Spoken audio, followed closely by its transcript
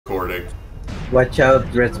recording. Watch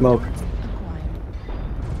out, red smoke.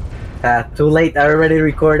 Too late, I already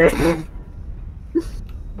recorded.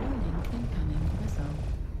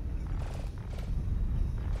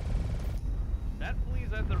 That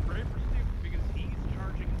flea's at the right pursuit because he's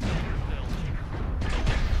charging still.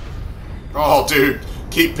 Oh, dude,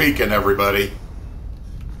 keep peeking, everybody.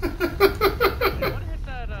 What hit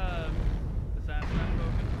that assassin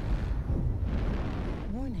token?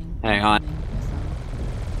 Warning. Hang on.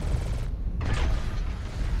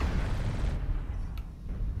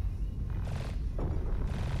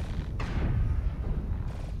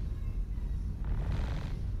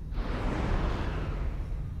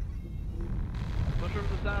 Push over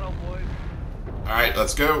the saddle, boys. Alright,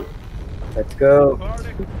 let's go. Let's go.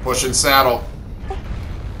 Party. Pushing saddle.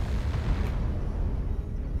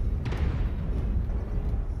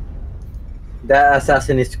 That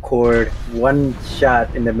assassin is scored. One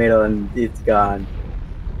shot in the middle and it's gone.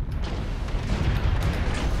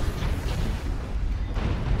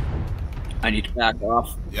 I need to back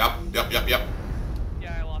off. Yep.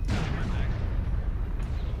 Yeah, I lost that for a sec.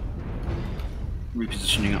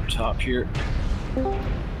 Repositioning up top here.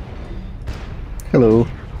 Hello.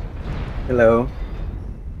 Hello.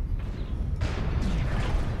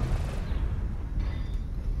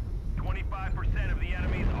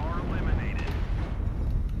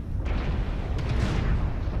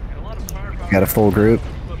 Got a lot of firepower. Got a full group.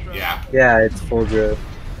 Push up. Yeah. Yeah, it's full group.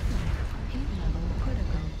 Heat level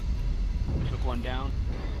critical. Took one down.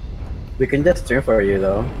 We can just stream for you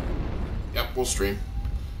though. Yep, we'll stream.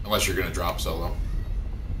 Unless you're gonna drop solo.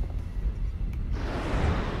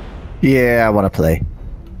 Yeah, I want to play.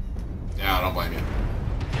 Yeah, I don't blame you.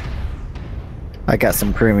 I got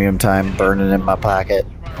some premium time burning in my pocket.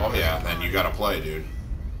 Oh yeah, then you gotta play, dude.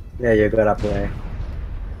 Yeah, you gotta play.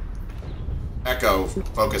 Echo.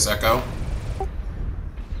 Focus Echo.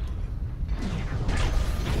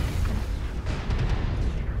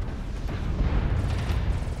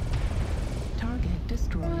 Target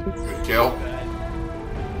destroyed. Good kill.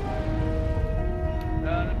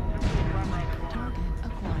 Target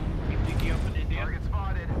acquired. Keep digging up in India.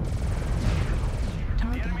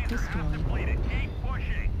 Target destroyed.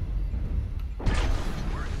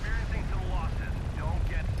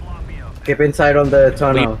 Keep inside on the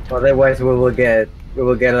tunnel, otherwise we will get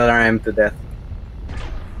alarmed to death.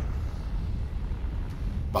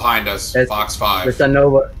 Behind us. There's- Fox 5. There's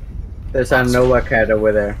a Nova cat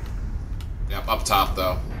over there. Yep, up top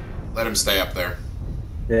though. Let him stay up there.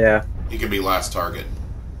 Yeah. He can be last target.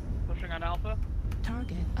 Pushing on Alpha.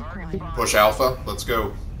 Target acquired. Push Alpha. Let's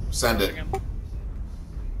go. Send it. Pushing him.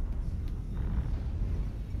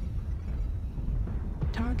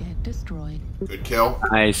 Target destroyed. Good kill.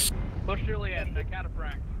 Nice. Push Juliet. That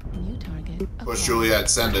cataphract. New target acquired. Push Juliet.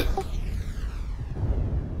 Send it.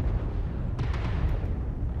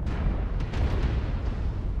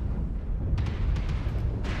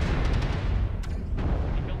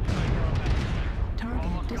 Killed the sniper on that.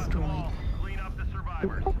 Target destroyed. Clean up the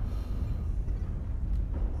survivors.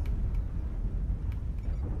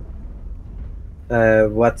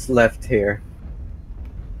 What's left here?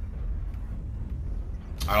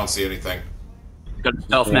 I don't see anything. Got a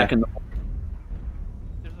stealth Yeah. mech in the.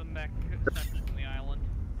 There's a mech section in the island.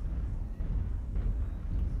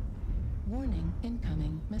 Warning,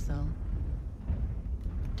 incoming missile.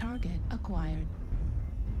 Target acquired.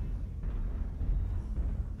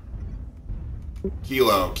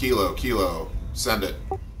 Kilo. Send it.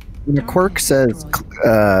 The quirk says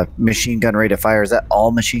machine gun rate of fire. Is that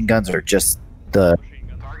all machine guns or just the? Machine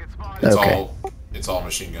gun. It's Okay. it's all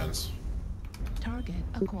machine guns. Target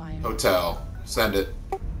acquired. Hotel. Send it.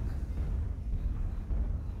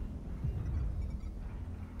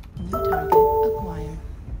 New target acquired.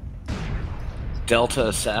 Delta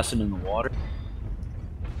assassin in the water.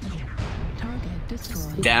 Target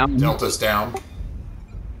destroyed. Down. Delta's down.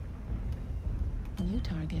 New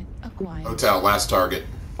target acquired. Hotel. Last target.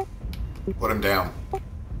 Put him down.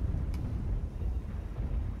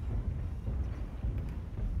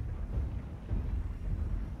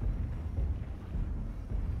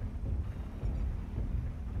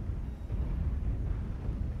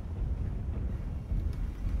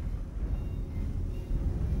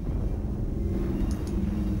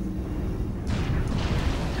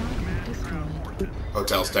 Target destroyed.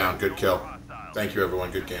 Hotel's down. Good kill. Thank you,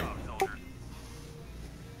 everyone. Good game.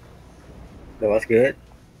 That was good.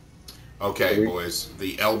 Okay, boys.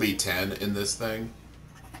 The LB-10 in this thing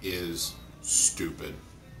is stupid.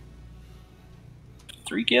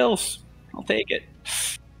 3 kills. I'll take it.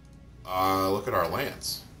 Look at our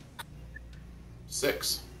lance.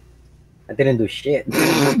 6. I didn't do shit.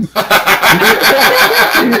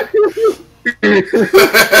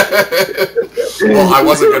 Well, I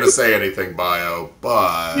wasn't going to say anything, Bio,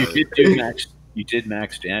 but You did max. You did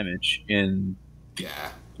max damage in yeah,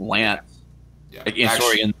 Lance. yeah. Like,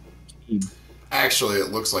 sorry, in Team. Actually, it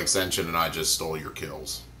looks like Senshin and I just stole your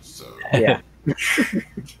kills. So Yeah. that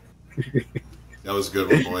was a good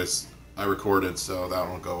one, boys. I recorded, so that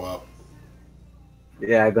one will go up.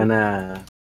 Yeah, I'm gonna